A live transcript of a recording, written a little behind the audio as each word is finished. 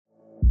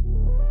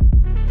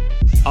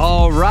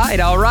All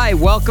right.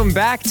 Welcome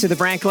back to the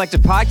Brand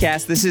Collective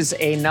podcast. This is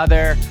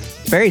another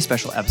very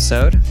special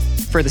episode.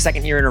 For the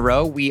second year in a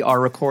row, we are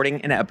recording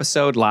an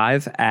episode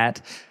live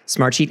at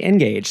Smartsheet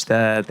Engage,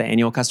 the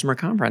annual customer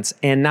conference.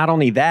 And not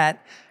only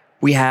that,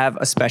 we have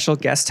a special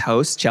guest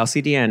host,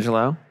 Chelsea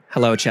D'Angelo.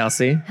 Hello,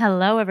 Chelsea.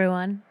 Hello,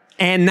 everyone.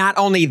 And not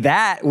only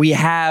that, we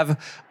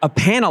have a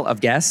panel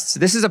of guests.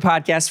 This is a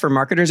podcast for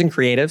marketers and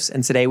creatives.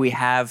 And today we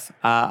have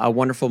a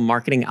wonderful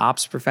marketing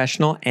ops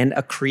professional and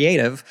a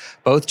creative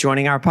both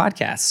joining our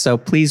podcast. So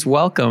please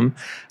welcome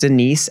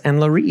Denise and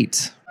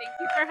Lorit. Thank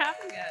you for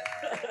having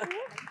us.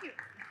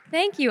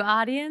 Thank you,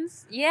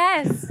 audience.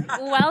 Yes,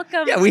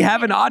 welcome. Yeah, we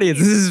have an audience.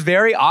 This is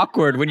very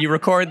awkward when you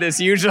record this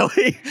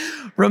usually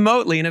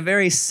remotely in a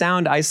very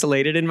sound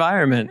isolated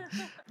environment.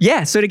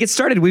 Yeah, so to get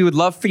started, we would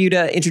love for you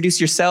to introduce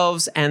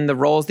yourselves and the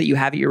roles that you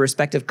have at your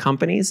respective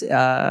companies.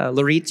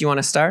 Lorit, do you want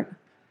to start?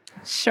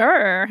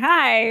 Sure.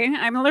 Hi,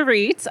 I'm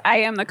Lorit. I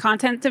am the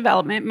content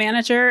development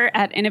manager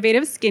at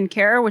Innovative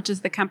Skincare, which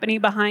is the company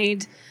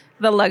behind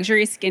the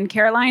luxury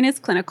skincare line is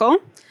Clinical.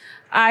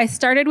 I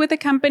started with the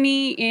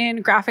company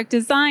in graphic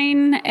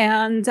design,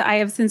 and I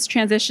have since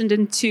transitioned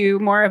into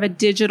more of a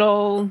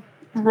digital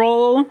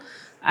role.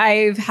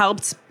 I've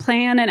helped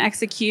plan and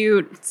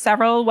execute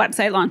several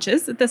website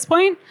launches at this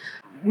point,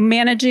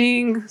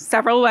 managing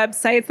several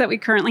websites that we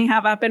currently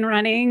have up and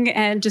running,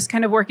 and just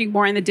kind of working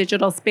more in the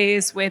digital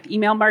space with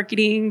email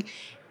marketing.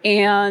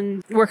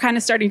 And we're kind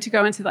of starting to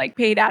go into like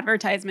paid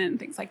advertisement and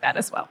things like that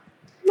as well.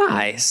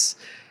 Nice.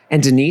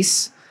 And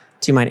Denise,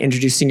 do you mind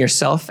introducing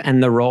yourself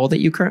and the role that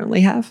you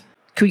currently have?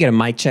 Can we get a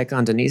mic check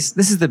on Denise?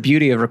 This is the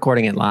beauty of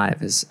recording it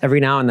live, is every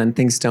now and then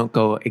things don't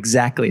go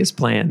exactly as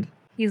planned.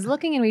 He's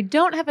looking and we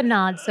don't have a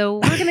nod, so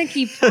we're going to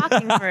keep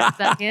talking for a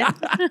second.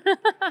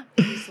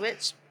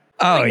 Switch.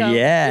 Oh,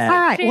 yeah. All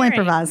right, we'll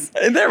improvise.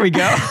 There we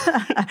go.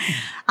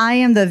 I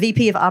am the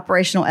VP of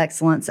Operational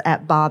Excellence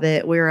at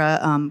Bobbitt. We're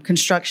a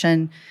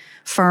construction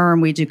firm.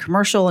 We do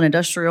commercial and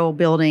industrial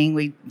building.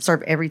 We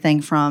serve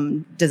everything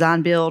from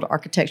design build,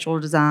 architectural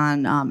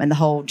design, and the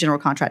whole general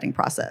contracting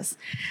process.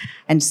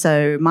 And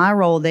so my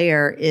role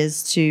there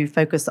is to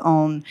focus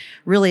on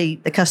really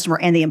the customer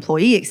and the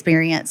employee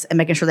experience and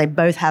making sure they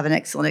both have an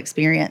excellent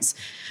experience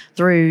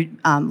through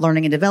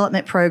learning and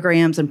development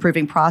programs,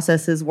 improving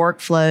processes,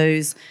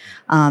 workflows,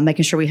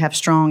 making sure we have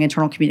strong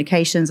internal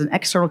communications and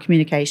external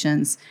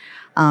communications,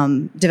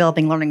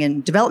 developing learning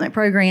and development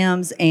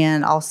programs,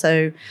 and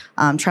also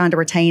trying to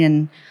retain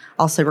and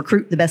also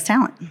recruit the best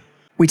talent.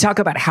 We talk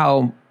about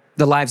how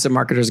the lives of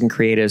marketers and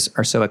creatives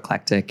are so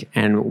eclectic,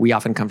 and we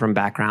often come from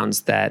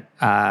backgrounds that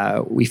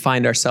we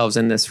find ourselves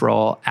in this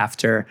role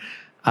after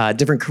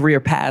different career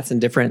paths and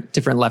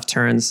different left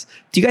turns.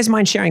 Do you guys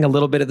mind sharing a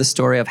little bit of the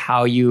story of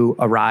how you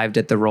arrived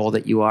at the role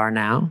that you are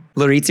now?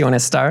 Lorit, you want to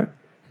start?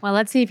 Well,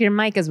 let's see if your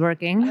mic is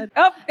working.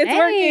 Oh, it's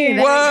working.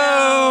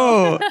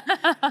 Whoa!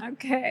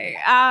 Okay.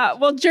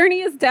 Well,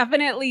 journey is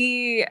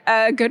definitely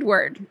a good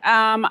word.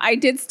 I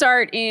did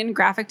start in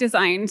graphic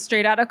design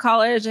straight out of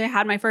college. I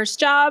had my first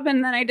job,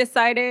 and then I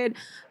decided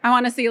I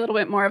want to see a little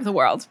bit more of the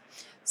world.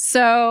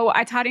 So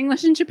I taught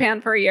English in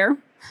Japan for a year.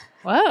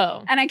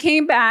 Whoa. And I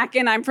came back,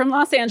 and I'm from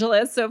Los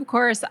Angeles. So, of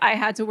course, I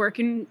had to work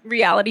in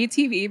reality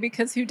TV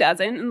because who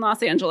doesn't in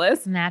Los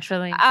Angeles?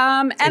 Naturally.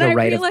 And Like a I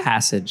rite realized, of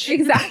passage.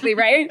 Exactly,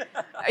 right?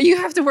 You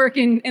have to work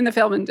in the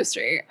film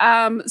industry.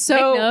 So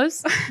Nick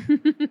knows.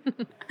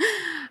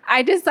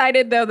 I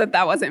decided, though,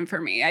 that wasn't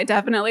for me. I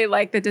definitely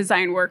like the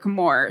design work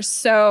more.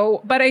 So,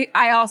 but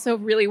I also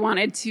really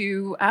wanted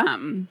to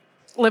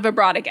live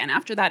abroad again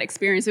after that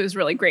experience. It was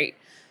really great.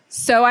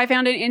 So I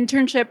found an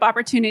internship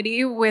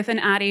opportunity with an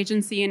ad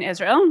agency in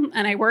Israel,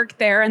 and I worked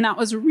there, and that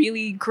was a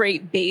really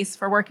great base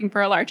for working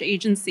for a large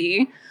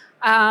agency.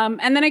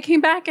 And then I came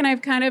back, and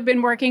I've kind of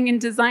been working in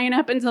design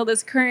up until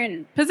this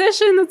current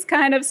position that's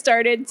kind of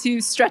started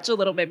to stretch a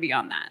little bit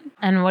beyond that.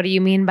 And what do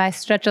you mean by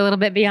stretch a little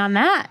bit beyond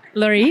that,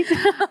 Lorit?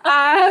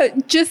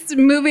 Just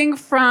moving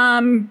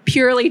from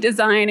purely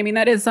design. I mean,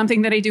 that is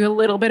something that I do a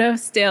little bit of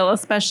still,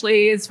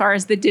 especially as far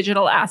as the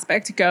digital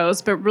aspect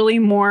goes, but really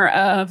more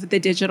of the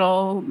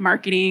digital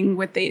marketing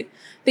with the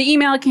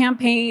email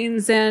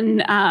campaigns and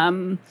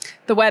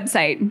the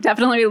website.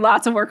 Definitely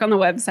lots of work on the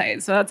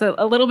website. So that's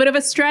a little bit of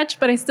a stretch,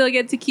 but I still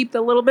get to keep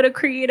the little bit of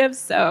creative.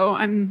 So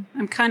I'm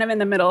kind of in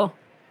the middle.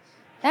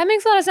 That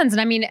makes a lot of sense.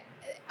 And I mean,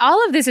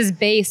 all of this is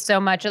based so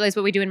much, at least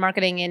what we do in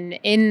marketing,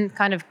 in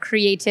kind of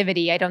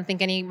creativity. I don't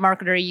think any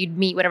marketer you'd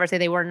meet would ever say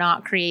they were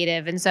not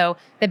creative. And so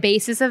the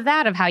basis of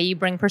that, of how you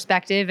bring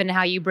perspective and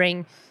how you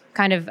bring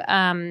kind of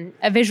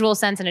a visual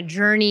sense and a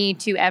journey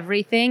to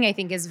everything, I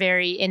think is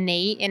very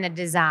innate in a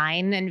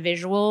design and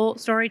visual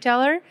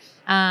storyteller.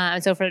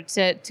 And so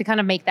to kind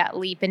of make that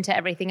leap into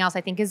everything else,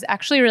 I think is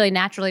actually really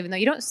natural, even though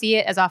you don't see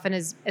it as often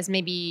as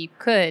maybe you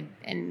could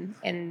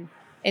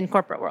in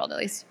corporate world, at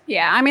least.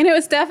 Yeah, I mean, it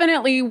was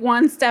definitely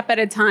one step at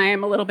a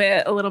time, a little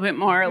bit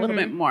more,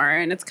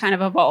 and it's kind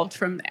of evolved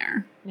from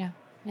there.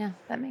 Yeah,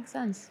 that makes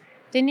sense.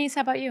 Denise,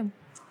 how about you?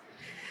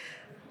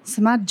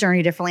 So my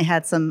journey definitely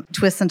had some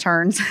twists and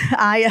turns.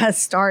 I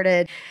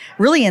started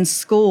really in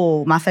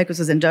school. My focus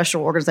was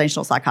industrial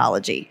organizational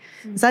psychology.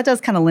 So that does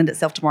kind of lend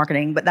itself to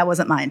marketing, but that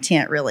wasn't my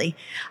intent really.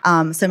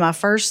 So my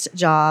first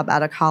job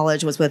out of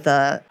college was with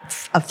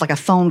like a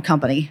phone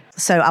company.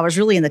 So I was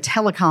really in the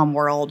telecom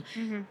world,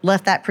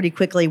 left that pretty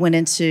quickly, went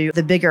into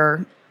the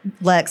bigger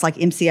Lex, like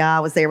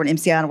MCI was there when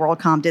MCI and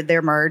WorldCom did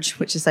their merge,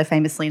 which is so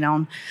famously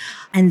known.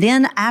 And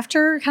then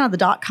after kind of the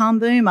dot-com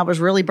boom, I was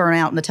really burnt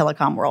out in the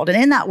telecom world.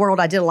 And in that world,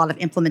 I did a lot of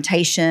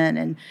implementation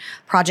and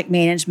project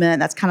management.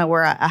 That's kind of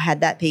where I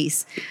had that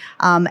piece.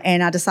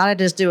 And I decided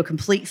to just do a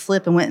complete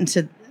flip and went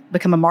into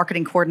become a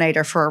marketing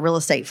coordinator for a real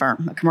estate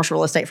firm, a commercial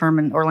real estate firm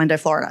in Orlando,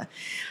 Florida.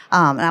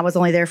 And I was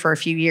only there for a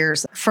few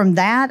years. From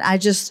that, I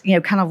just,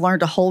 kind of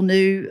learned a whole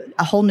new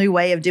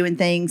way of doing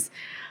things.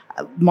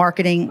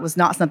 Marketing was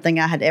not something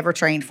I had ever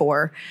trained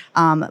for,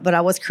 but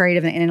I was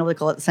creative and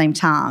analytical at the same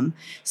time.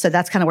 So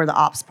that's kind of where the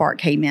ops part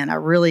came in. I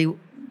really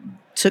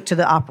took to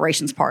the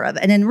operations part of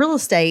it. And in real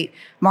estate,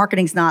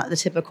 marketing's not the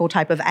typical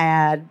type of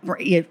ad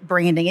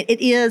branding. It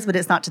is, but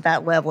it's not to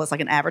that level. It's like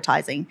an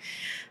advertising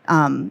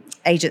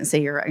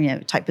agency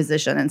or type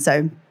position. And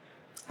so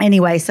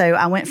anyway, so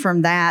I went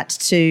from that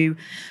to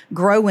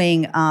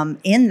growing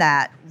in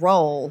that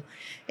role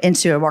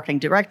into a marketing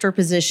director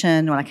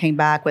position when I came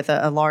back with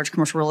a large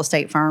commercial real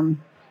estate firm.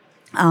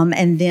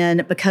 And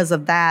then because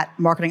of that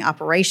marketing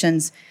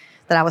operations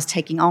that I was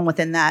taking on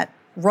within that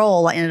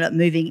role, I ended up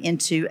moving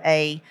into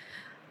a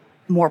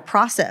more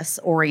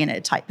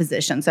process-oriented type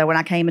position. So when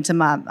I came into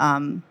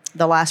my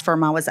the last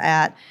firm I was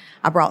at,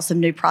 I brought some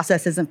new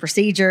processes and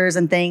procedures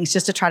and things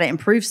just to try to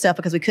improve stuff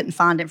because we couldn't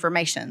find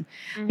information.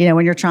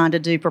 When you're trying to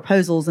do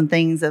proposals and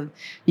things,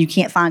 you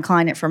can't find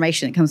client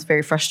information, it becomes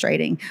very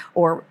frustrating.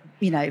 Or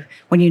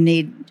when you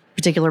need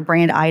particular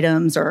brand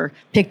items or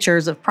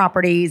pictures of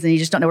properties and you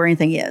just don't know where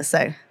anything is.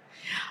 So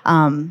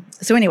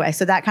anyway,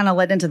 so that kind of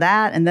led into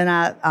that. And then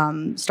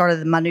I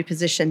started my new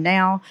position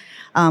now,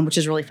 which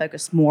is really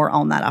focused more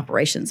on that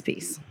operations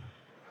piece.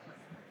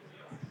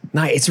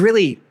 Nice.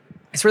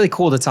 It's really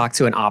cool to talk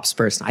to an ops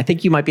person. I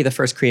think you might be the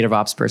first creative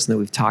ops person that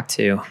we've talked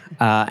to.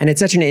 And it's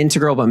such an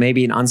integral, but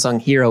maybe an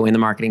unsung hero in the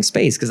marketing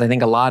space, because I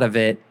think a lot of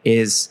it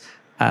is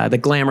the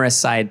glamorous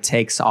side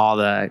takes all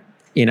the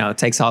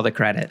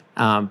credit.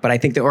 But I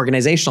think the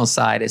organizational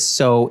side is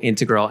so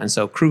integral and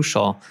so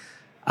crucial.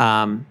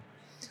 Can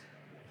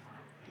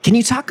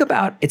you talk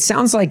about, it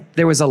sounds like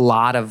there was a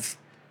lot of,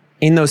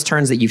 in those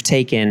turns that you've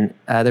taken,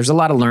 there's a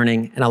lot of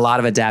learning and a lot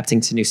of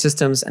adapting to new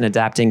systems and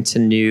adapting to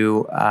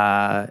new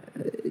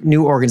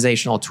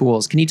organizational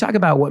tools. Can you talk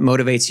about what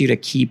motivates you to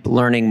keep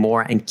learning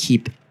more and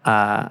keep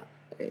up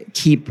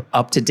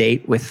to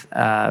date with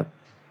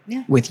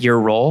your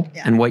role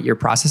and what your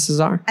processes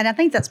are? And I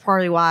think that's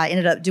partly why I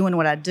ended up doing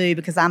what I do,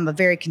 because I'm a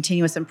very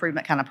continuous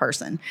improvement kind of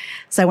person.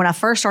 So when I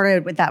first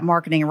started with that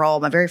marketing role,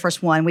 my very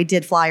first one, we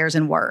did flyers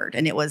in Word,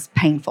 and it was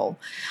painful.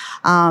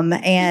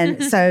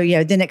 And so,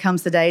 then it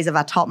comes the days of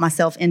I taught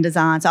myself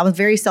InDesign. So I was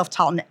very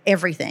self-taught in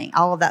everything,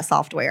 all of that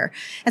software.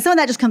 And some of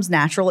that just comes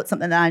natural. It's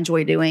something that I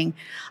enjoy doing.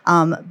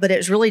 But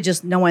it's really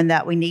just knowing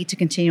that we need to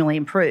continually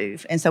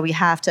improve. And so we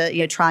have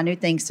to, try new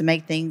things to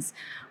make things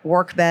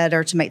work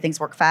better, to make things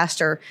work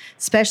faster,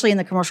 especially in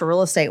the commercial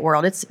real estate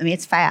world.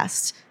 It's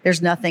fast.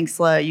 There's nothing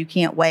slow. You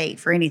can't wait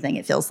for anything,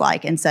 it feels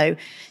like. And so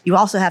you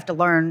also have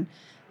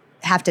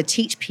to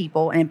teach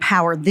people and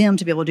empower them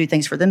to be able to do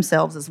things for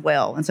themselves as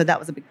well. And so that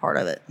was a big part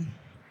of it.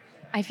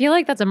 I feel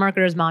like that's a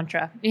marketer's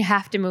mantra. You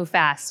have to move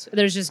fast.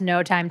 There's just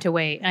no time to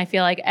wait. And I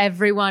feel like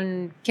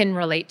everyone can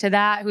relate to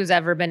that who's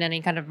ever been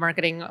any kind of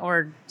marketing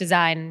or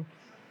design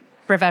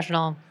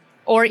professional,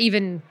 or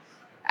even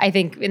I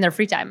think in their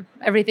free time.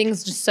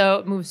 Everything's just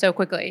moves so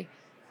quickly.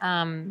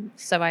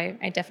 So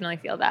I definitely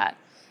feel that.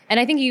 And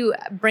I think you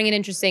bring an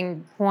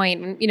interesting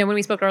point. When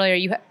we spoke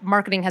earlier,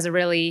 marketing has a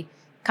really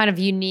kind of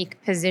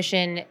unique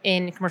position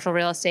in commercial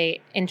real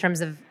estate in terms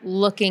of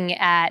looking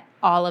at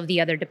all of the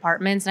other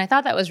departments. And I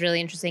thought that was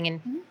really interesting.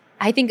 And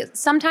I think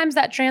sometimes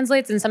that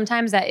translates and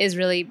sometimes that is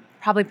really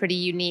probably pretty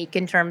unique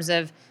in terms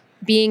of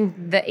being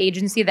the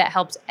agency that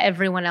helps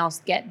everyone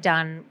else get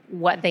done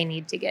what they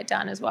need to get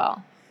done as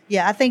well.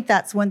 Yeah, I think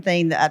that's one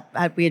thing that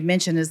we had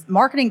mentioned is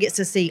marketing gets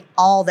to see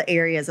all the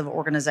areas of an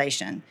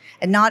organization.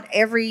 And not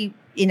every,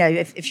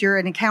 if you're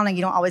in accounting,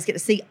 you don't always get to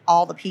see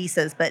all the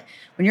pieces. But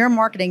when you're in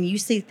marketing, you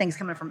see things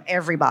coming from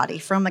everybody,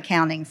 from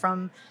accounting,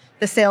 from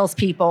the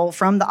salespeople,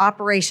 from the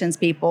operations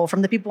people,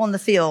 from the people in the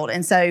field.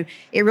 And so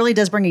it really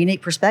does bring a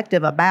unique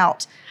perspective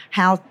about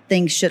how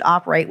things should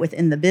operate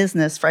within the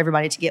business for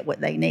everybody to get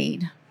what they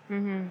need.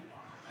 Mm-hmm.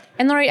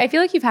 And Lorit, I feel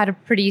like you've had a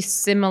pretty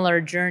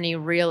similar journey,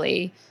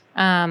 really.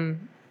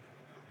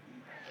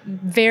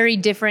 Very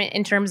different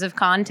in terms of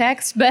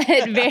context,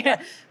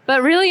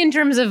 but really in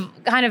terms of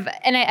kind of,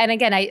 and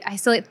again, I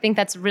still think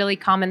that's a really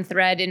common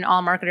thread in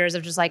all marketers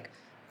of just like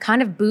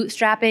kind of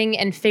bootstrapping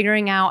and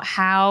figuring out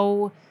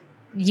how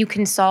you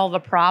can solve a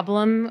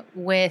problem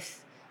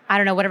with,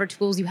 whatever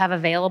tools you have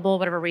available,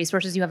 whatever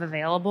resources you have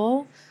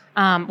available.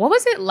 What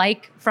was it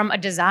like from a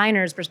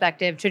designer's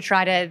perspective to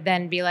try to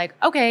then be like,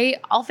 okay,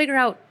 I'll figure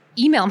out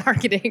email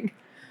marketing?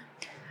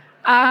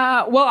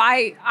 Well,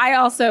 I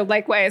also,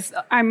 likewise,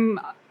 I'm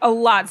a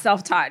lot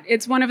self-taught.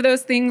 It's one of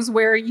those things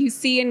where you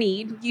see a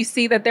need, you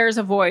see that there's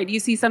a void,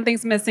 you see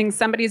something's missing,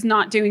 somebody's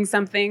not doing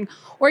something,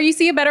 or you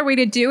see a better way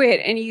to do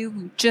it and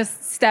you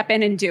just step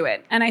in and do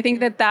it. And I think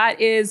that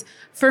is,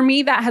 for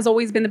me, that has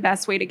always been the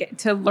best way to get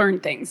to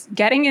learn things.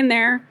 Getting in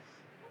there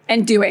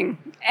and doing.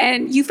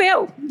 And you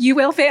fail. You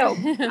will fail.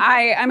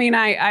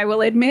 I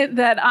will admit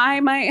that I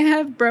might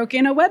have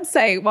broken a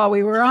website while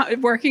we were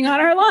working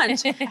on our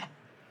launch.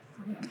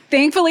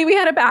 Thankfully, we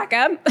had a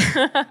backup.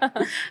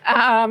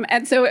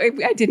 And so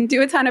I didn't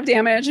do a ton of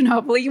damage, and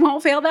hopefully you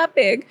won't fail that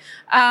big.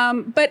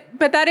 But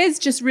that is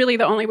just really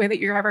the only way that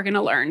you're ever going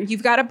to learn.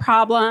 You've got a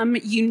problem,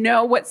 you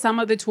know what some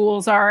of the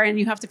tools are, and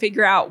you have to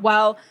figure out,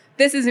 well,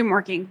 this isn't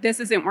working. This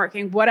isn't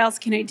working. What else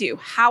can I do?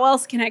 How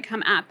else can I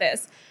come at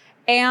this?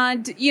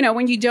 And,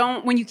 when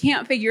you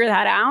can't figure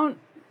that out,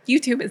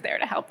 YouTube is there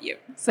to help you.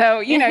 So,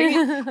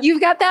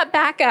 you've got that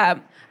backup.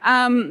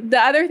 The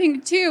other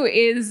thing too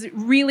is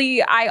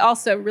I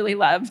also really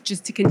love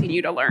just to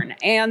continue to learn.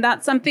 And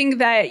that's something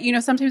that,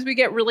 sometimes we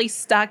get really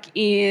stuck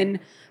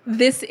in,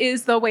 this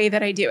is the way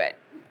that I do it.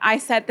 I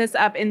set this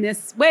up in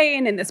this way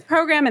and in this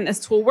program and this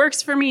tool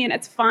works for me and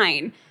it's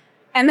fine.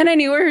 And then a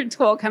newer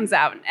tool comes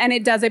out and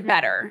it does it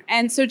better.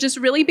 And so just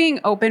really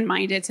being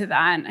open-minded to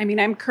that. I mean,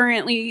 I'm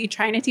currently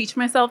trying to teach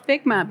myself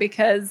Figma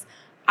because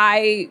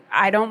I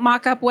don't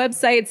mock up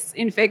websites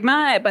in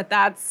Figma, but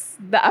that's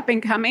the up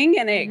and coming,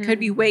 and it could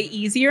be way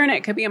easier and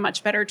it could be a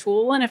much better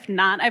tool. And if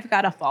not, I've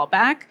got a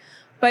fallback.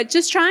 But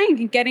just trying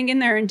and getting in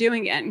there and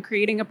doing it and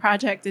creating a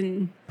project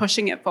and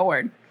pushing it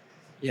forward.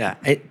 Yeah.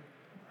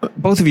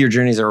 Both of your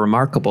journeys are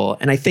remarkable.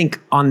 And I think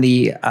on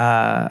the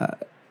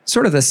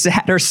sort of the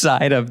sadder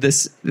side of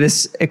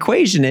this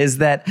equation is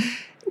that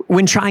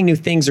when trying new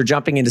things or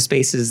jumping into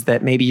spaces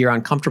that maybe you're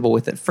uncomfortable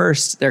with at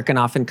first, there can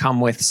often come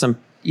with some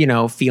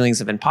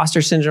feelings of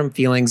imposter syndrome,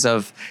 feelings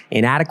of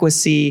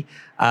inadequacy,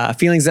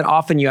 feelings that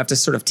often you have to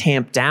sort of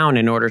tamp down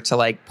in order to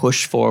like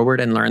push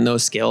forward and learn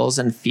those skills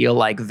and feel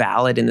like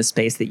valid in the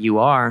space that you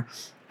are.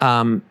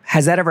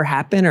 Has that ever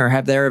happened, or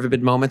have there ever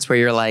been moments where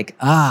you're like,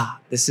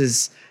 this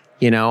is,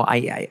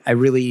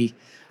 I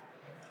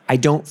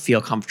don't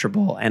feel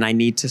comfortable and I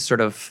need to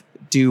sort of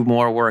do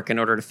more work in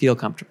order to feel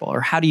comfortable? Or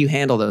how do you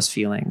handle those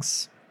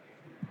feelings?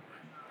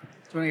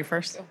 Do you want to go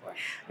first? Go for it.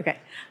 Okay.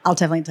 I'll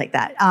definitely take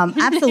that.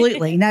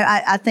 Absolutely. No,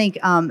 I think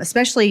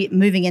especially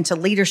moving into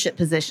leadership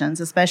positions,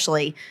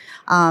 especially,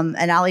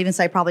 and I'll even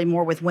say probably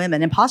more with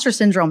women, imposter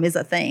syndrome is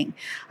a thing.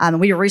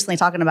 We were recently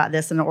talking about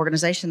this in an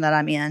organization that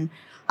I'm in.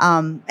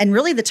 And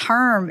really the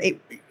term,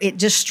 it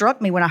just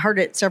struck me when I heard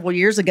it several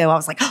years ago. I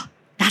was like, oh,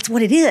 that's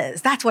what it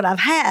is. That's what I've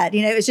had.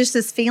 It's just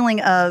this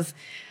feeling of,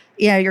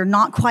 you're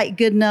not quite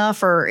good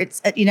enough, or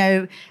it's,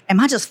 am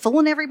I just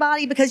fooling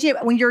everybody? Because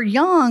when you're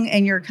young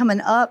and you're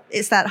coming up,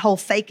 it's that whole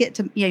fake it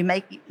to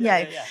make,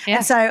 Yeah.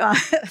 And so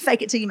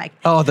fake it till you make it.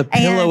 Oh, the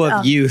pillow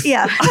of youth.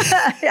 Yeah.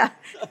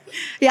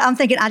 Yeah. I'm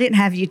thinking I didn't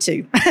have you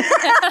too.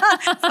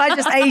 So I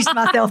just aged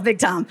myself big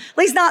time. At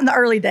least not in the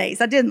early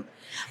days. I didn't.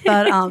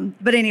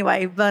 But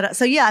anyway,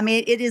 so yeah, I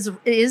mean, it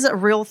is a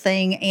real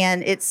thing.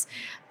 And it's,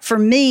 for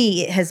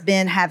me, it has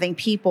been having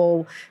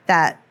people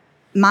that,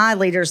 my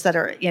leaders that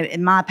are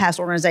in my past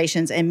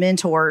organizations and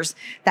mentors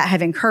that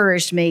have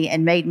encouraged me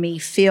and made me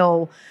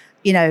feel,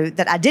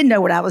 that I didn't know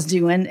what I was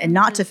doing and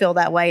not to feel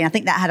that way. And I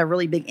think that had a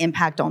really big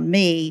impact on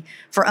me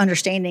for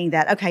understanding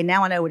that, okay,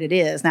 now I know what it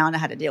is. Now I know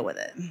how to deal with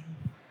it.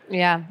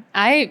 Yeah,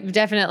 I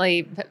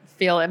definitely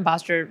feel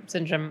imposter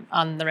syndrome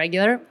on the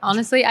regular.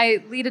 Honestly,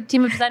 I lead a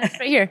team of designers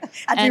right here.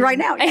 I do right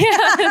now.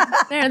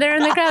 Yeah. they're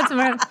in the crowd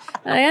somewhere.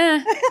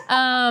 Yeah.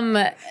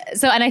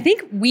 And I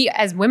think we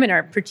as women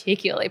are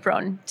particularly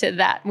prone to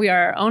that. We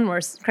are our own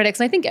worst critics.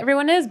 And I think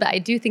everyone is, but I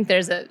do think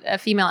there's a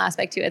female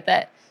aspect to it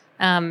that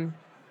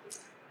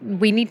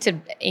we need to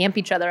amp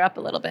each other up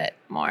a little bit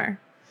more.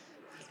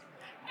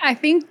 I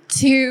think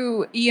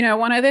too,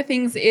 one of the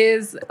things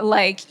is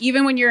like,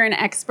 even when you're an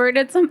expert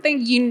at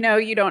something,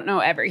 you don't know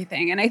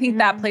everything. And I think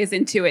that plays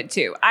into it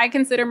too. I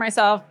consider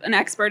myself an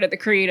expert at the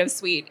creative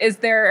suite. Is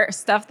there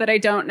stuff that I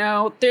don't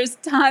know? There's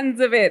tons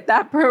of it.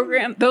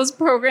 Those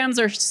programs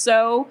are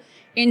so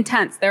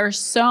intense. There are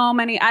so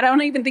many. I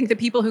don't even think the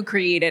people who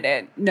created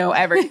it know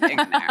everything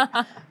in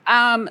there.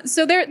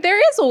 So there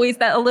is always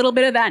a little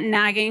bit of that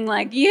nagging,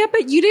 like, yeah,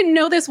 but you didn't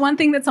know this one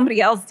thing that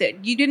somebody else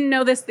did. You didn't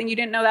know this thing. You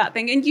didn't know that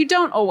thing. And you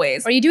don't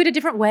always. Or you do it a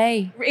different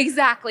way.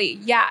 Exactly.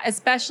 Yeah.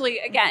 Especially,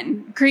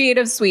 again,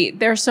 creative suite.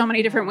 There are so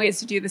many different ways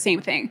to do the same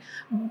thing.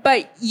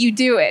 But you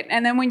do it.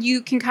 And then when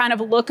you can kind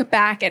of look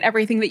back at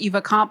everything that you've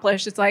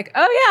accomplished, it's like,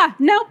 oh, yeah,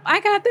 nope,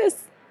 I got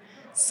this.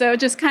 So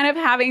just kind of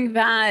having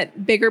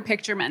that bigger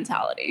picture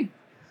mentality.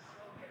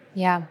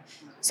 Yeah.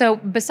 So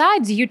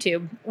besides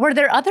YouTube, were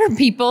there other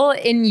people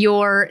in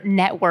your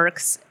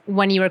networks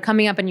when you were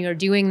coming up and you were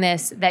doing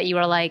this that you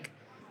were like,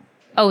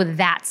 oh,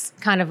 that's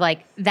kind of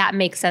like, that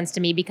makes sense to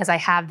me because I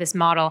have this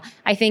model?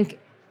 I think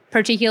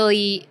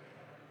particularly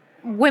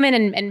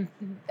women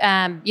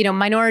and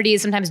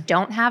minorities sometimes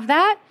don't have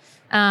that.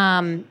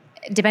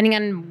 depending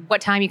on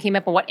what time you came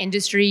up or what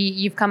industry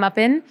you've come up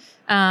in,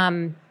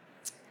 having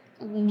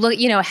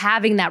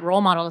that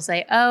role model to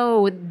say,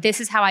 oh, this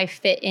is how I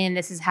fit in.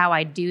 This is how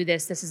I do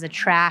this. This is a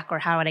track, or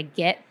how would I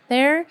get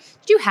there?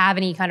 Did you have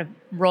any kind of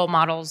role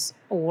models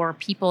or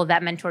people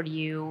that mentored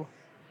you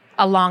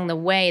along the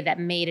way that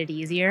made it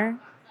easier?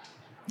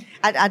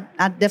 I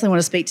definitely want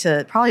to speak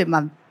to probably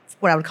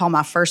what I would call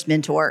my first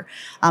mentor.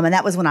 And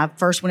that was when I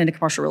first went into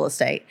commercial real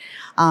estate.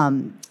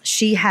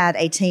 She had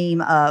a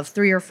team of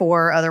 3 or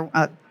 4 other,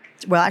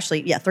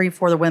 3 or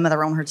 4 other women that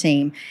were on her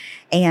team.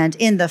 And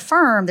in the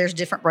firm, there's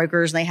different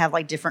brokers, and they have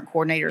like different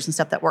coordinators and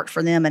stuff that worked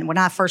for them. And when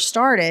I first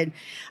started,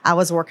 I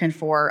was working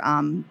for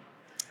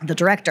the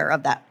director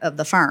of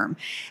the firm.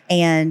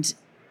 And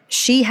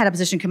she had a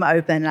position come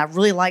open, and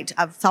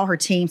I saw her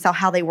team, saw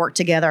how they worked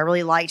together. I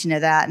really liked,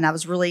 that. And I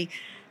was really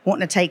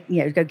wanting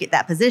to go get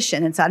that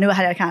position. And so I knew I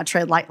had to kind of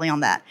tread lightly on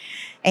that.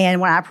 And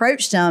when I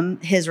approached him,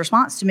 his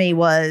response to me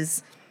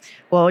was,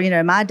 well,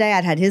 my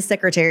dad had his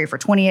secretary for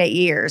 28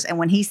 years. And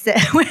when he said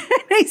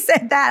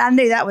that, I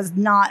knew that was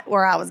not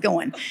where I was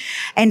going.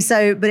 And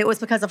so, but it was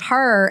because of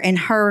her and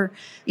her,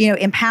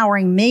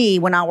 empowering me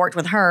when I worked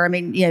with her. I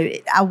mean,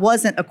 I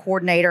wasn't a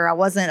coordinator. I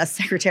wasn't a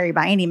secretary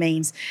by any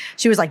means.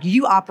 She was like,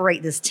 you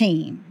operate this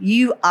team.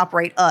 You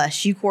operate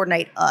us. You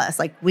coordinate us.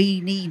 Like,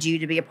 we need you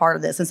to be a part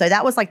of this. And so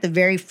that was like the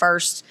very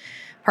first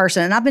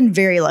person. And I've been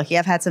very lucky.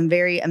 I've had some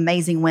very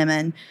amazing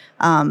women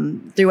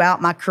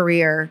throughout my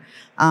career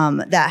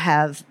that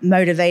have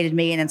motivated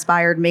me and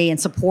inspired me and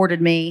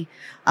supported me.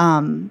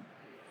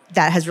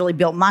 That has really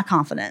built my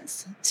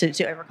confidence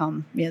to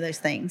overcome those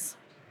things.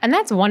 And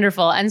that's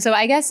wonderful. And so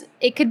I guess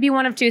it could be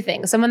one of two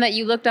things: someone that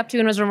you looked up to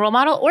and was a role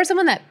model, or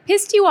someone that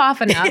pissed you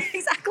off enough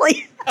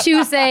exactly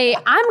to say,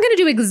 I'm going to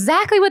do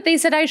exactly what they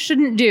said I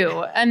shouldn't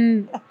do.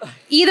 And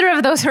either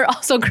of those are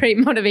also great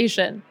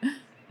motivation.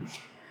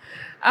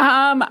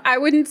 I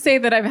wouldn't say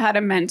that I've had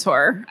a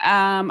mentor.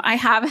 I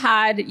have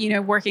had,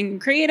 working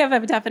creative,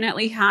 I've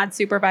definitely had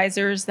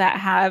supervisors that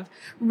have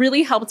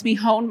really helped me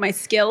hone my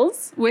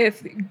skills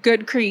with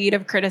good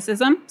creative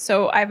criticism.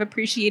 So I've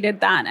appreciated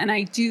that. And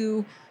I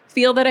do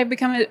feel that I've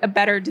become a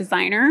better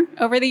designer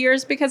over the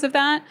years because of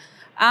that.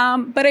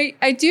 But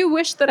I do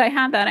wish that I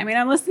had that. I mean,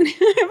 I'm listening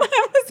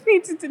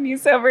to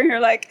Denise over here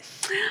like,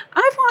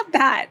 I want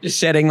that. Just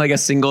shedding like a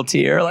single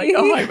tear. Like,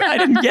 oh my God, I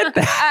didn't get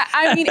that.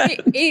 I mean,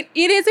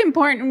 it is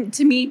important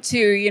to me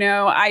too.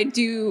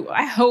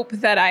 I hope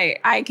that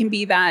I can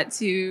be that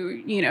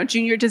to,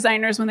 junior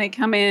designers when they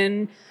come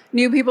in,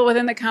 new people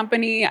within the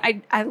company.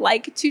 I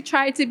like to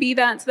try to be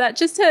that, so that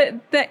just to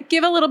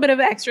give a little bit of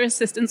extra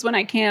assistance when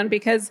I can,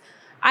 because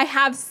I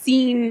have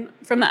seen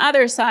from the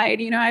other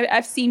side,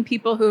 I've seen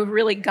people who have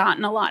really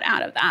gotten a lot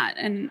out of that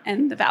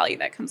and the value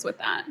that comes with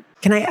that.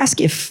 Can I ask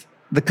if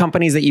the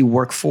companies that you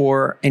work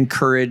for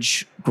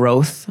encourage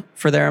growth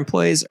for their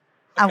employees?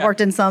 I've worked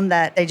in some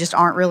that they just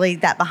aren't really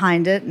that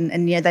behind it,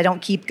 and they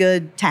don't keep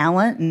good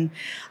talent. And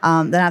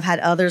then I've had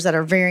others that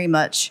are very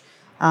much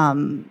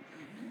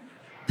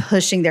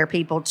pushing their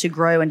people to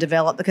grow and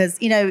develop, because,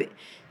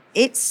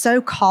 it's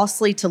so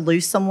costly to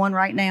lose someone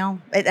right now.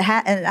 It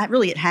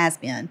has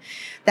been,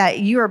 that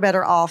you are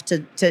better off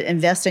to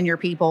invest in your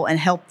people and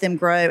help them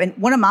grow. And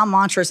one of my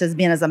mantras has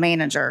been, as a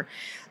manager,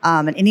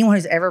 and anyone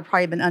who's ever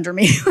probably been under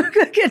me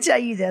could tell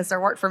you this or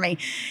worked for me,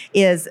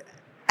 is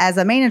as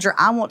a manager,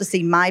 I want to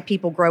see my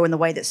people grow in the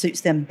way that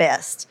suits them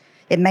best.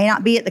 It may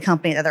not be at the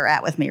company that they're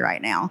at with me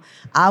right now.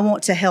 I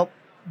want to help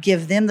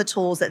give them the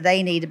tools that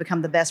they need to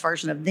become the best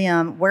version of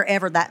them,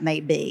 wherever that may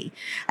be.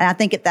 And I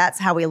think if that's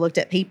how we looked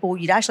at people,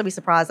 you'd actually be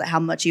surprised at how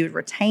much you would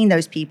retain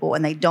those people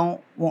and they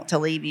don't want to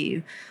leave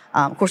you.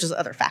 Of course, there's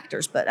other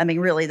factors, but I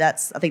mean, really, I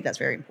think that's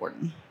very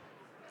important.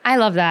 I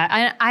love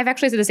that. I've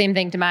actually said the same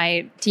thing to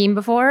my team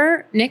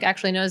before. Nick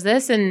actually knows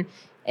this, and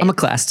I'm a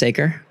class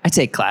taker. I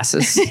take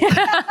classes.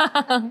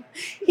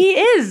 He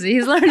is.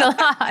 He's learned a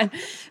lot.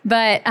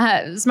 But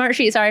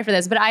Smartsheet, sorry for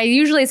this. But I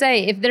usually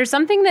say, if there's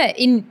something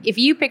if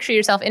you picture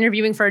yourself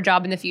interviewing for a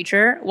job in the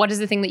future, what is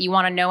the thing that you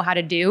want to know how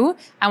to do?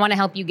 I want to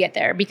help you get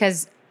there,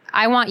 because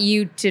I want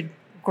you to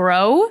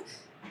grow.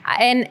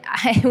 And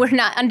we're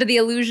not under the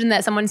illusion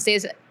that someone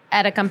stays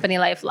at a company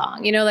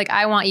lifelong.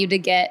 I want you to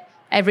get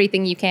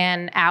everything you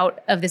can out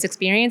of this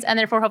experience, and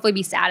therefore hopefully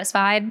be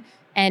satisfied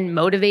and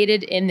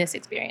motivated in this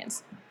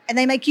experience. And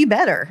they make you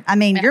better. I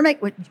mean, Yeah.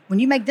 when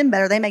you make them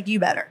better, they make you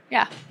better.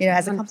 Yeah.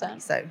 As a 100%. company.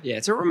 So Yeah,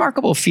 it's a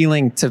remarkable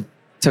feeling to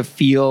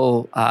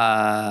feel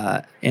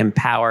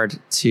empowered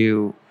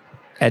to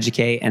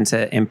educate and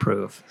to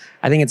improve.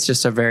 I think it's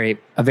just a very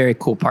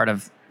cool part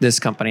of this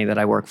company that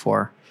I work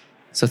for.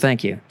 So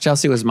thank you.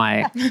 Chelsea was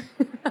my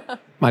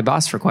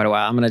boss for quite a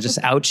while. I'm going to just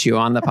out you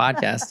on the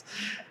podcast.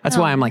 That's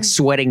why I'm like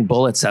sweating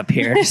bullets up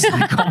here. Just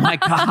like, oh my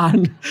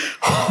God.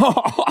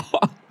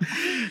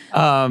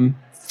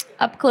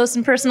 Up close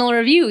and personal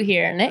review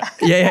here, Nick.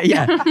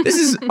 Yeah. This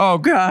is, oh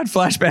God,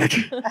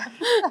 flashback.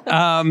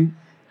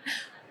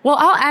 Well,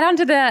 I'll add on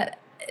to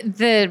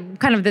the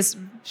kind of this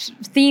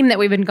theme that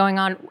we've been going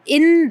on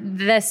in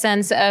the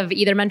sense of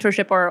either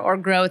mentorship or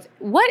growth,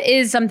 what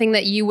is something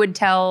that you would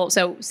tell?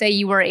 So say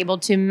you were able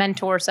to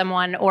mentor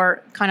someone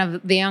or kind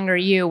of the younger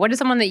you, what is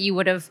someone that you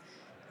would have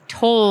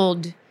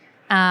told,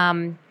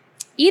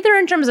 either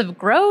in terms of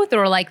growth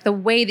or like the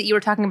way that you were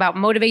talking about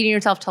motivating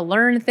yourself to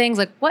learn things?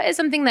 Like what is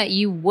something that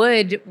you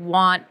would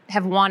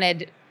have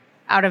wanted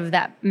out of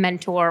that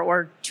mentor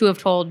or to have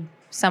told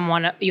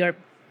someone that you are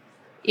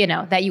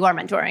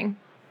mentoring?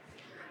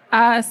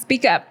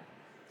 Speak up.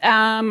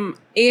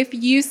 If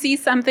you see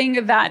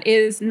something that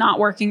is not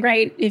working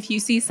right, if you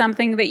see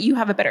something that you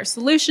have a better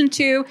solution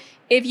to,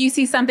 if you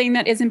see something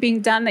that isn't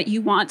being done that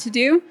you want to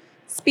do,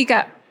 speak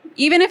up.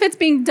 Even if it's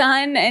being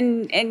done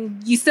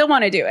and you still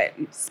want to do it,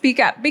 speak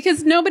up,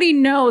 because nobody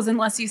knows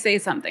unless you say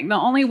something. The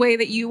only way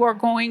that you are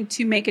going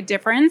to make a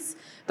difference,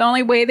 the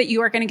only way that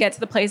you are going to get to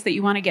the place that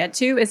you want to get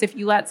to is if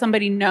you let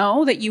somebody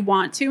know that you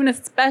want to, and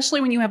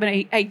especially when you have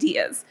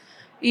ideas.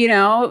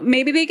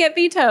 Maybe they get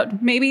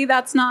vetoed. Maybe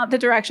that's not the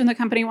direction the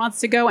company wants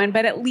to go in,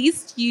 but at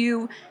least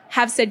you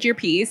have said your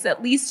piece.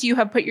 At least you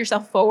have put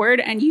yourself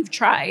forward and you've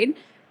tried.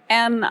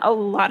 And a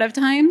lot of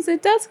times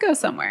it does go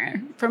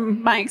somewhere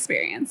from my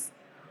experience.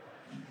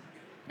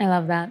 I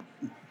love that.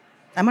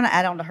 I'm going to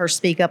add on to her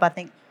speak up. I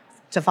think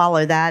to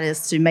follow that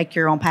is to make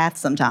your own path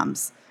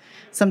sometimes.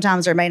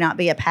 Sometimes there may not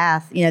be a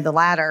path, the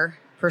ladder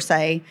per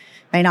se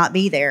may not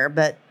be there,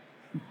 but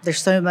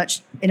there's so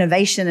much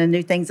innovation and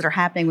new things that are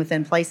happening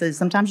within places.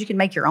 Sometimes you can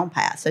make your own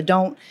path. So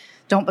don't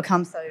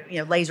become so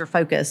laser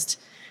focused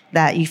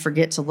that you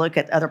forget to look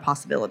at other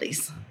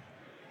possibilities.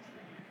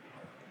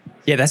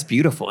 Yeah, that's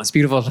beautiful. It's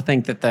beautiful to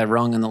think that the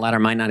rung on the ladder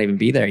might not even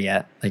be there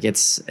yet. Like it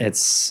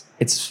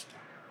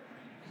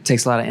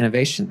takes a lot of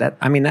innovation.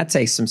 That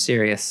takes some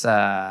serious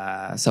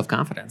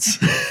self-confidence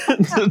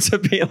to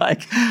be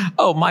like,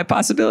 oh, my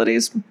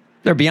possibilities,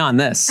 they're beyond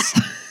this.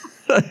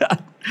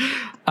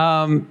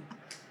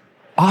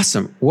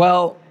 Awesome.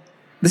 Well,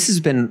 this has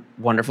been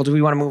wonderful. Do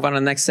we want to move on to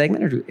the next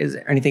segment, or is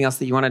there anything else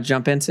that you want to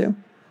jump into?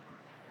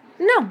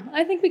 No,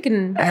 I think we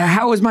can.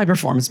 How has my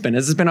performance been?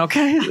 Has it been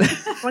okay?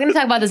 We're going to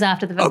talk about this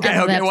after the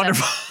Okay,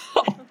 wonderful.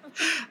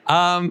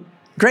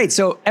 Great.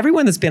 So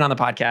everyone that's been on the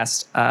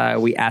podcast,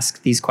 we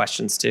ask these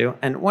questions to,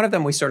 and one of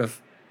them we sort of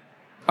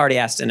already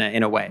asked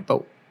in a way,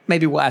 but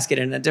maybe we'll ask it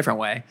in a different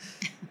way,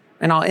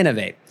 and I'll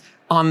innovate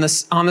on the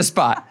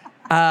spot.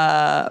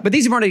 But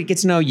these are more to get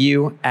to know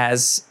you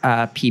as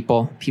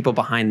people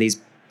behind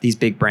these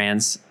big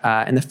brands.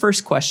 And the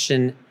first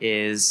question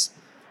is,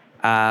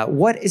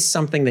 what is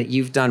something that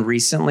you've done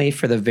recently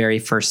for the very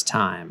first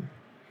time?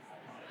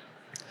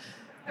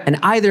 And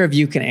either of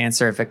you can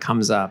answer if it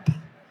comes up.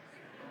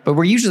 But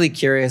we're usually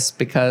curious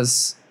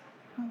because,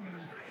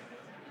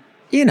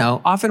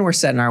 often we're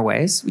set in our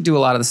ways. We do a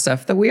lot of the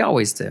stuff that we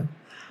always do.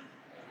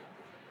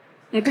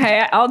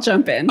 Okay, I'll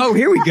jump in. Oh,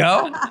 here we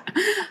go.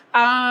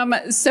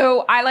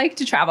 So I like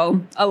to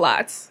travel a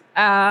lot.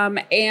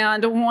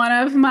 And one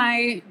of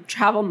my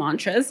travel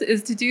mantras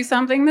is to do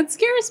something that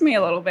scares me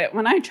a little bit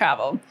when I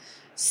travel.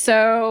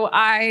 So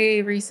I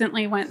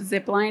recently went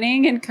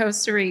ziplining in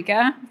Costa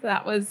Rica.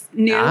 That was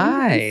new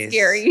and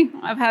scary.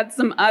 I've had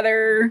some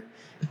other...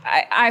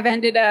 I've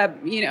ended up,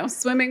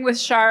 swimming with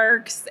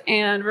sharks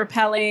and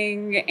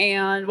rappelling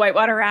and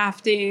whitewater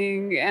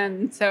rafting.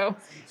 And so...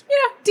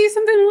 do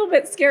something a little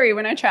bit scary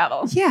when I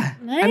travel. Yeah.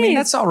 Nice.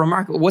 That's all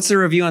remarkable. What's the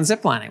review on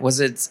ziplining? Was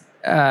it...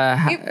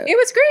 it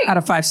was great. Out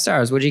of 5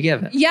 stars, what'd you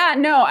give it? Yeah,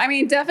 no,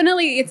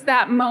 definitely it's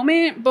that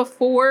moment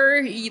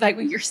before,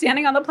 when you're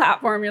standing on the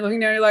platform, you're looking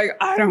down, you're like,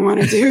 I don't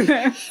want to do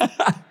this.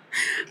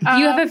 Do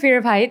you have a fear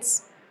of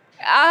heights?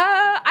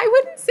 I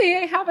wouldn't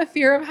say I have a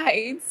fear of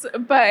heights,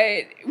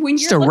 but when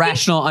just a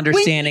rational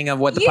understanding of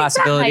what the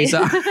possibilities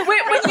are.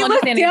 When you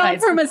look down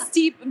from a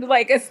steep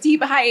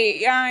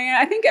height,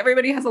 I think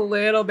everybody has a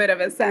little bit of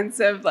a sense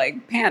of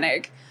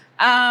panic.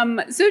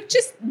 So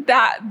just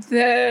that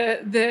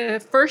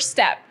the first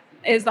step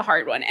is the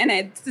hard one, and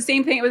it's the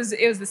same thing. It was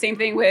the same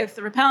thing with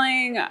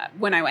rappelling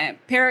when I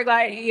went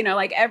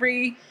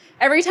paragliding.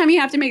 Every time you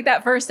have to make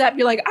that first step,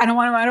 you're like, I don't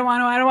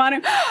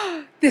want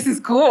to. This is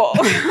cool.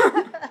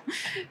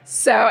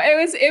 So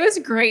it was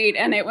great.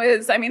 And it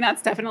was,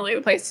 that's definitely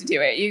the place to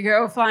do it. You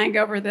go flying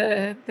over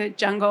the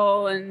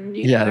jungle and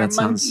there are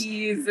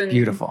monkeys. And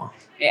beautiful.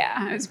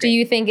 Yeah, it was great. Do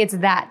you think it's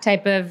that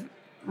type of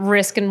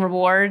risk and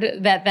reward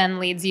that then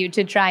leads you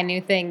to try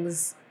new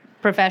things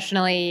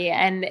professionally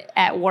and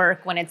at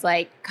work when it's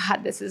like,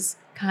 God, this is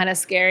kind of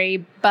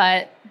scary,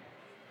 but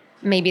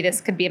maybe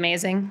this could be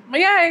amazing?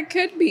 Yeah, it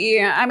could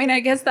be. I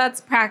guess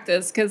that's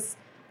practice, because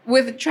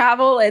with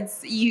travel,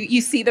 it's you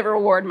see the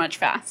reward much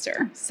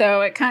faster. So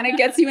it kind of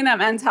gets you in that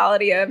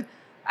mentality of,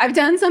 I've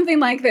done something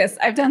like this.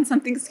 I've done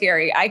something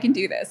scary. I can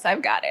do this.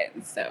 I've got it.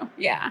 So,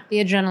 yeah.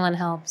 The adrenaline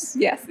helps.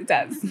 Yes, it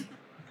does.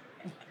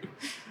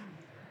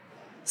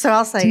 So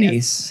I'll say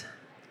Denise.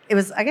 It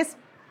was, I guess,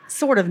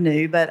 sort of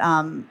new, but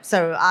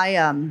so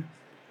I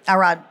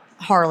ride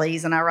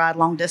Harleys and I ride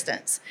long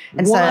distance.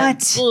 And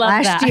What? so Love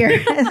last that.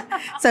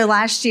 year,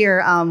 last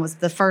year was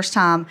the first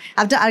time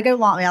I go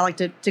long. I like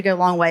to go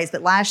long ways,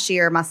 but last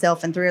year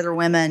myself and 3 other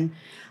women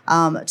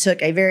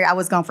took I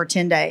was gone for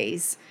 10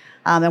 days.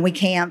 And we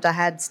camped. I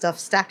had stuff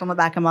stacked on the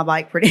back of my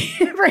bike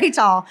pretty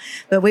tall,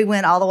 but we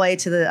went all the way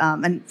to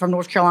and from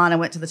North Carolina,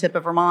 went to the tip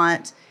of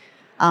Vermont,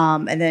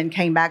 and then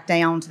came back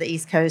down to the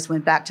East Coast,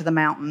 went back to the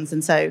mountains.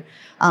 And so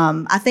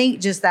I think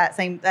just that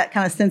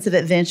kind of sense of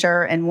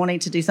adventure and wanting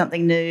to do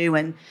something new,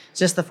 and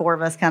just the 4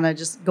 of us kind of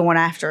just going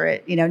after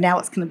it. Now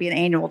it's going to be an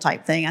annual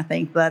type thing, I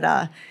think, but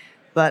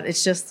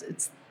it's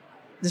just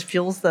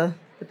fuels the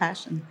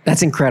passion.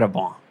 That's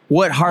incredible.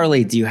 What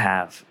Harley do you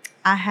have?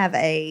 I have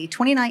a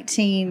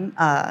 2019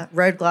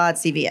 Road Glide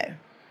CVO.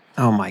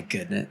 Oh my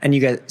goodness. And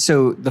you guys,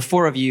 so the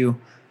 4 of you,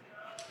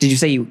 did you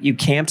say you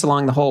camped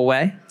along the whole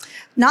way?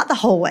 Not the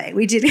whole way.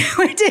 We did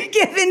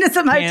get into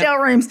some hotel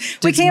rooms.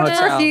 We camped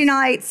for a few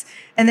nights,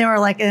 and then we're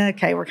like,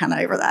 okay, we're kind of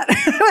over that.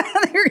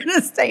 We're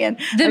going to stay in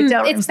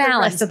hotel rooms the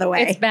rest of the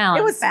way. It's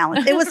balanced. It was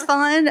balanced. It was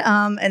fun.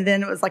 And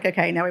then it was like,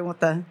 okay, now we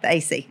want the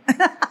AC.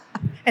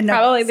 And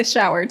Probably the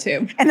shower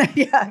too. And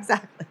yeah,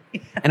 exactly.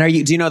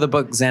 And do you know the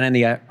book Zen and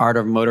the Art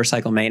of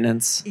Motorcycle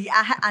Maintenance?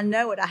 Yeah, I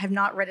know it. I have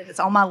not read it.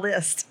 It's on my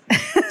list.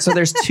 So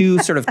there's 2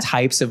 sort of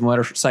types of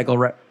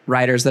motorcycle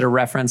riders that are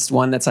referenced.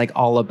 One that's like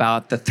all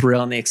about the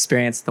thrill and the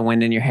experience, the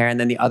wind in your hair. And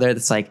then the other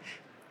that's like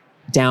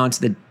down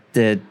to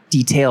the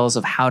details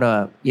of how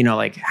to,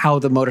 like how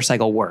the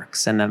motorcycle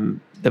works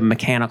and the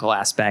mechanical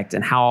aspect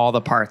and how all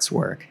the parts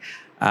work.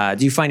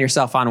 Do you find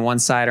yourself on one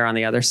side or on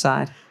the other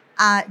side?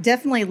 I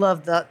definitely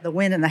love the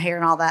wind and the hair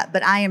and all that,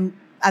 but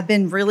I've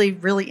been really,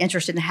 really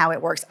interested in how it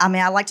works. I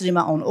mean, I like to do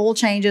my own oil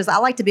changes. I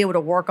like to be able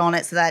to work on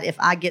it so that if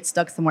I get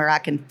stuck somewhere, I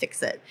can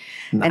fix it.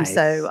 Nice.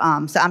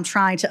 And so I'm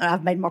trying to,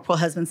 I've made my poor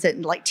husband sit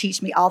and like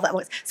teach me all that.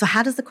 So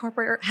how does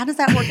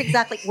that work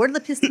exactly? Where do the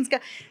pistons go?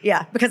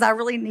 Yeah, because I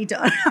really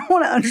I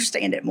want to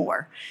understand it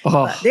more.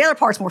 Oh. But the other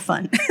part's more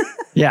fun.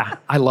 Yeah,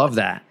 I love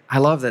that. I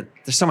love that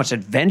there's so much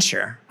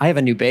adventure. I have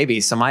a new baby,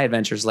 so my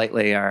adventures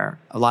lately are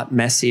a lot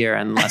messier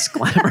and less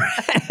glamorous.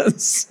 I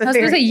was going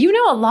to say, you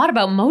know a lot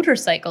about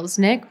motorcycles,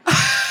 Nick.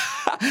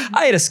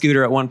 I had a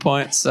scooter at one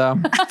point, so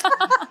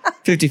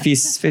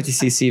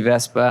 50cc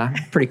Vespa,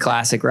 pretty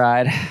classic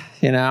ride.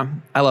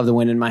 I love the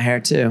wind in my hair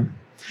too.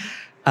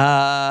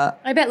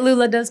 I bet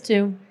Lula does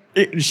too.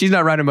 She's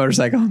not riding a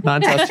motorcycle,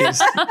 not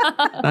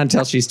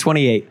until she's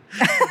 28.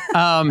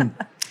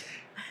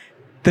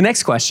 The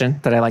next question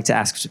that I like to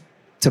ask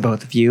to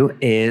both of you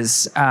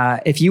is,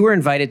 if you were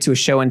invited to a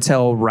show and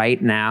tell right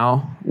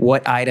now,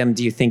 what item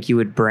do you think you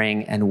would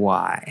bring and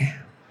why?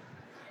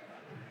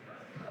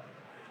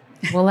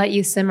 We'll let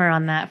you simmer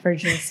on that for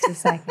just a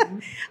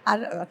second.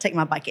 I'll take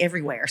my bike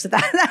everywhere. So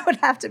that would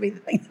have to be the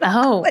thing.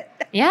 Oh,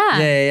 yeah.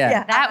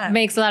 Yeah. That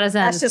makes a lot of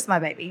sense. That's just my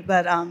baby.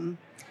 But I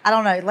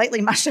don't know.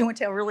 Lately, my show and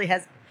tell really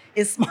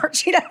is Smart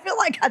Sheet. I feel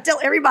like I tell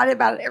everybody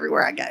about it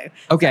everywhere I go.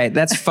 Okay,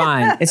 that's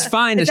fine. It's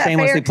fine to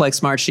shamelessly plug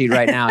Smart Sheet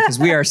right now because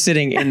we are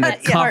sitting in the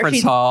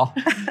conference hall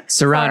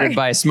surrounded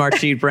by Smart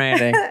Sheet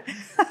branding.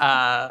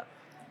 At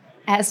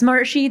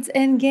Smart Sheets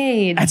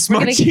Engage. At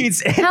Smart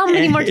Sheets Engage. How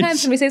many more times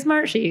can we say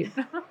Smart Sheet?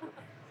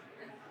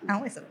 I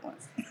only said it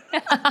once.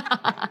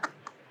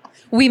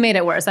 We made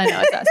it worse. I know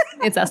it's us.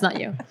 It's us, not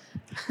you.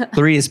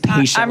 Lorit is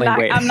patiently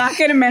waiting. I'm not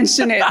going to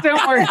mention it.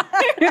 Don't worry.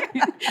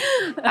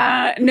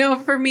 No,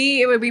 for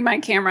me, it would be my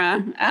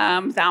camera.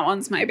 That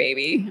one's my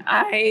baby.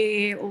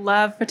 I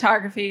love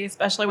photography,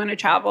 especially when I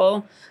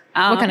travel.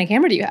 What kind of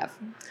camera do you have?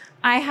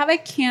 I have a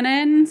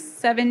Canon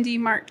 7D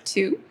Mark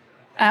II.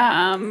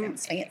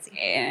 Sounds fancy.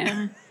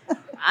 Yeah.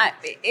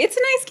 It's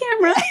a nice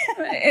camera.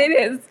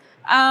 It is.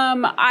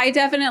 I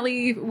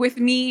definitely, with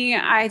me,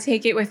 I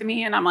take it with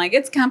me and I'm like,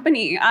 it's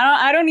company.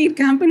 I don't need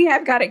company.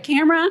 I've got a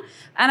camera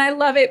and I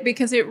love it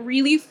because it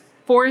really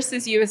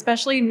forces you,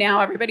 especially now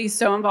everybody's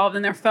so involved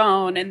in their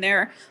phone and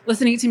they're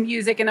listening to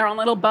music in their own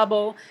little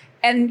bubble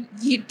and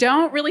you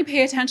don't really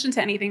pay attention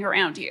to anything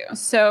around you.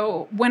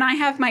 So when I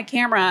have my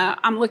camera,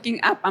 I'm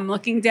looking up, I'm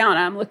looking down,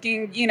 I'm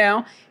looking,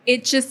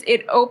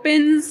 it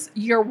opens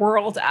your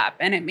world up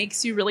and it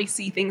makes you really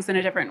see things in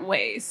a different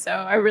way. So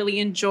I really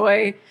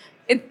enjoy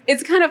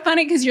it's kind of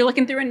funny because you're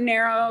looking through a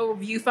narrow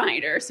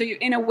viewfinder. So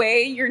in a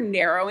way, you're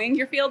narrowing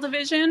your field of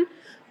vision.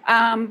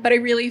 But I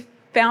really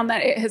found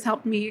that it has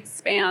helped me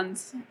expand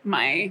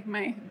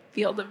my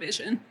field of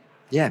vision.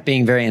 Yeah,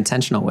 being very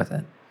intentional with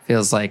it.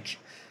 Feels like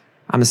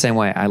I'm the same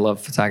way. I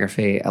love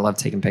photography. I love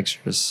taking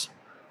pictures.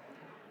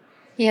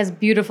 He has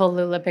beautiful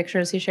Lula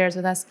pictures he shares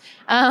with us.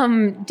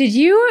 Did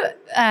you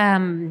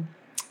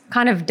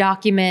kind of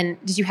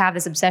document, did you have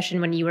this obsession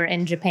when you were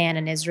in Japan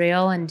and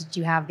Israel? And did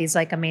you have these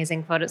like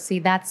amazing photos? See,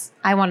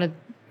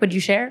 would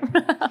you share?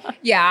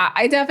 Yeah,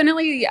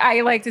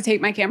 I like to take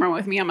my camera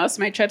with me on most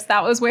of my trips.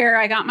 That was where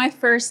I got my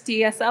first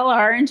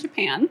DSLR in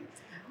Japan.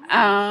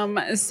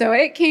 So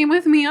it came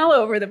with me all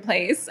over the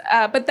place.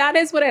 But that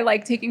is what I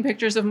like taking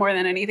pictures of more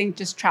than anything,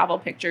 just travel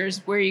pictures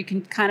where you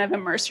can kind of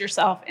immerse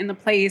yourself in the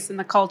place and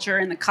the culture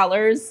and the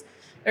colors.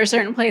 There are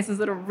certain places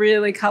that are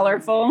really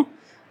colorful.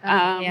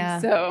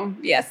 So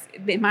yes,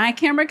 my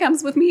camera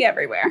comes with me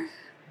everywhere.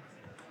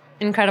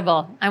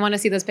 Incredible. I want to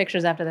see those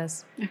pictures after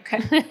this. Okay.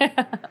 Can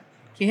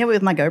you help me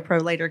with my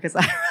GoPro later? Because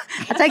I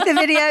take the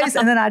videos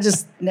and then I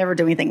just never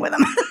do anything with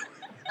them.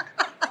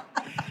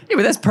 Yeah,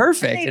 but that's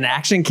perfect. An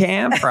action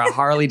cam for a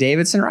Harley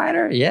Davidson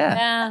rider. Yeah.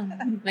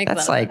 Yeah. Makes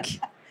That's like,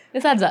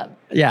 this adds up.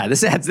 yeah,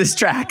 this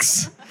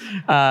tracks.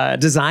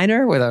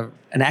 Designer with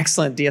an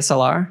excellent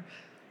DSLR.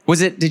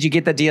 Did you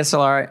get the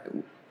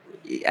DSLR?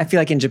 I feel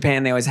like in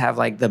Japan, they always have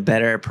like the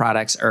better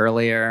products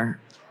earlier.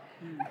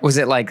 Was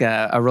it like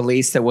a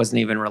release that wasn't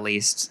even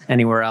released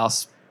anywhere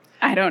else?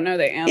 I don't know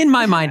the answer. In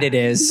my mind, it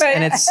is. But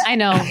And it's, I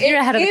know. You're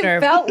ahead of the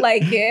curve. It felt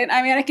like it.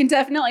 I mean, I can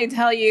definitely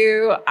tell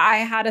you I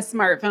had a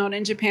smartphone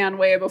in Japan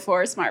way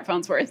before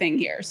smartphones were a thing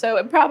here. So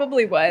it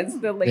probably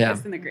was the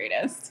latest and the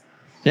greatest.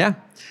 yeah.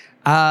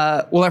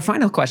 Well, our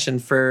final question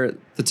for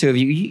the two of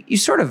you, you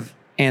sort of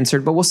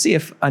answered, but we'll see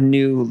if a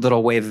new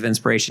little wave of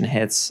inspiration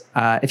hits.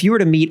 If you were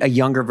to meet a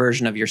younger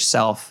version of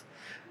yourself,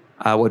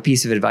 what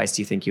piece of advice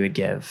do you think you would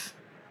give?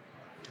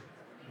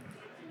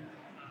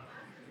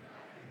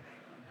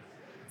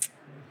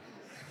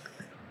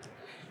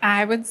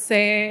 I would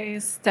say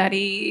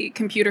study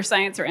computer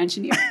science or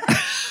engineering.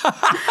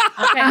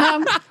 Okay.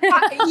 I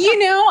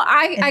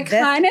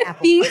kind of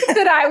think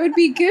that I would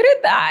be good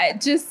at that.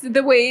 Just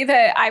the way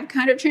that I've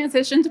kind of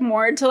transitioned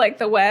more to like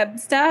the web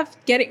stuff,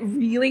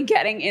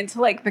 getting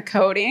into like the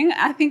coding.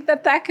 I think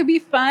that could be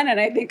fun, and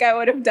I think I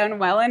would have done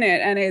well in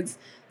it. And it's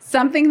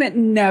something that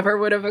never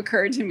would have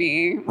occurred to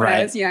me when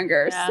I was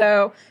younger. Yeah.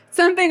 So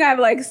something I've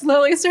like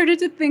slowly started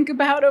to think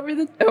about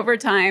over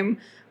time.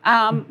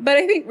 But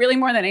I think really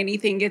more than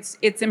anything, it's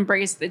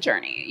embrace the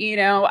journey. You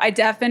know,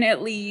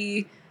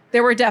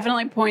 there were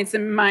definitely points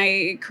in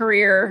my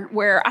career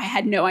where I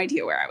had no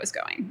idea where I was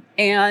going,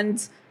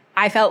 and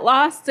I felt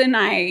lost, and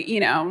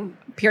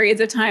periods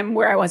of time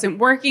where I wasn't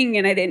working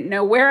and I didn't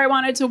know where I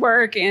wanted to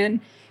work. And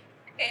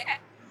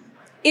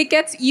you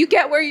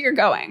get where you're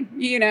going,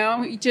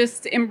 you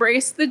just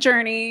embrace the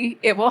journey.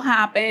 It will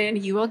happen.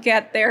 You will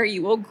get there,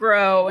 you will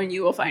grow, and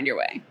you will find your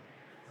way.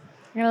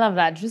 I love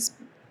that. Just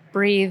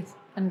breathe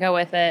and go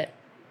with it.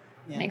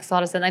 Yeah. Makes a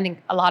lot of sense. I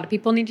think a lot of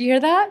people need to hear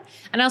that.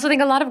 And I also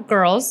think a lot of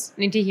girls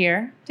need to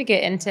hear to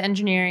get into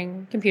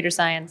engineering, computer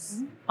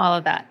science, all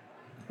of that.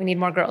 We need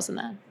more girls in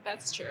that.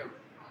 That's true.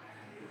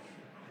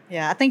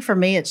 Yeah, I think for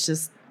me, it's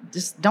just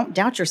don't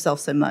doubt yourself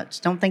so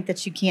much. Don't think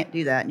that you can't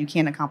do that and you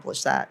can't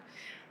accomplish that,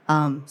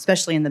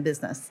 especially in the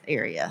business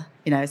area.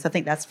 So I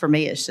think that's for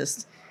me, it's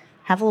just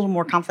have a little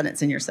more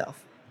confidence in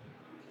yourself.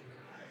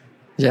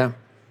 Yeah.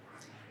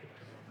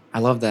 I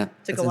love that.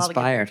 That's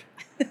inspired.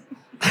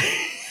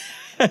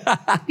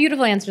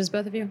 Beautiful answers,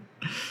 both of you.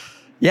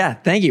 Yeah,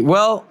 thank you.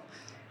 Well,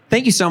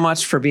 thank you so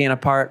much for being a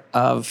part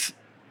of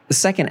the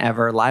second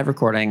ever live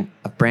recording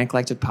of Brand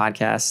Collective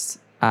Podcast.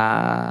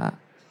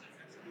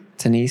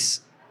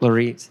 Denise,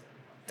 Lorit,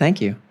 thank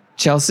you.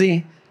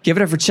 Chelsea, give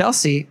it up for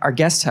Chelsea, our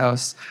guest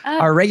host.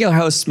 Our regular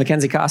host,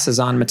 Mackenzie Costa, is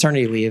on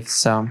maternity leave,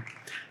 so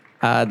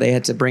they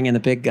had to bring in the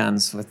big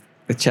guns with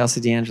Chelsea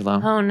D'Angelo.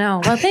 Oh,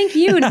 no. Well, thank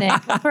you,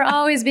 Nick, for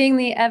always being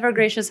the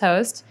ever-gracious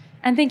host.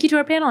 And thank you to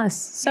our panelists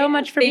so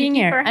much for being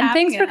here. And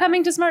thanks for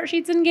coming to Smart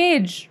Sheets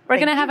Engage. We're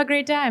going to have a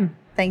great time.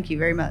 Thank you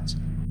very much.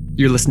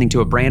 You're listening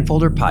to a Brand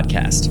Folder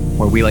podcast,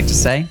 where we like to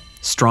say,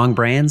 strong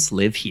brands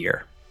live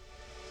here.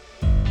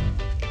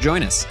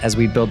 Join us as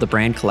we build the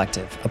Brand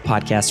Collective, a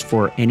podcast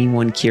for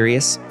anyone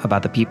curious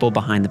about the people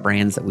behind the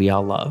brands that we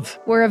all love.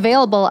 We're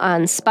available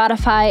on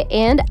Spotify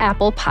and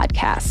Apple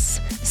Podcasts.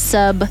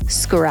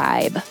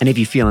 Subscribe. And if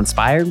you feel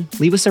inspired,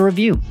 leave us a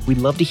review. We'd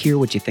love to hear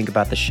what you think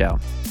about the show.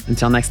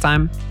 Until next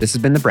time, this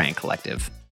has been the Brand Collective.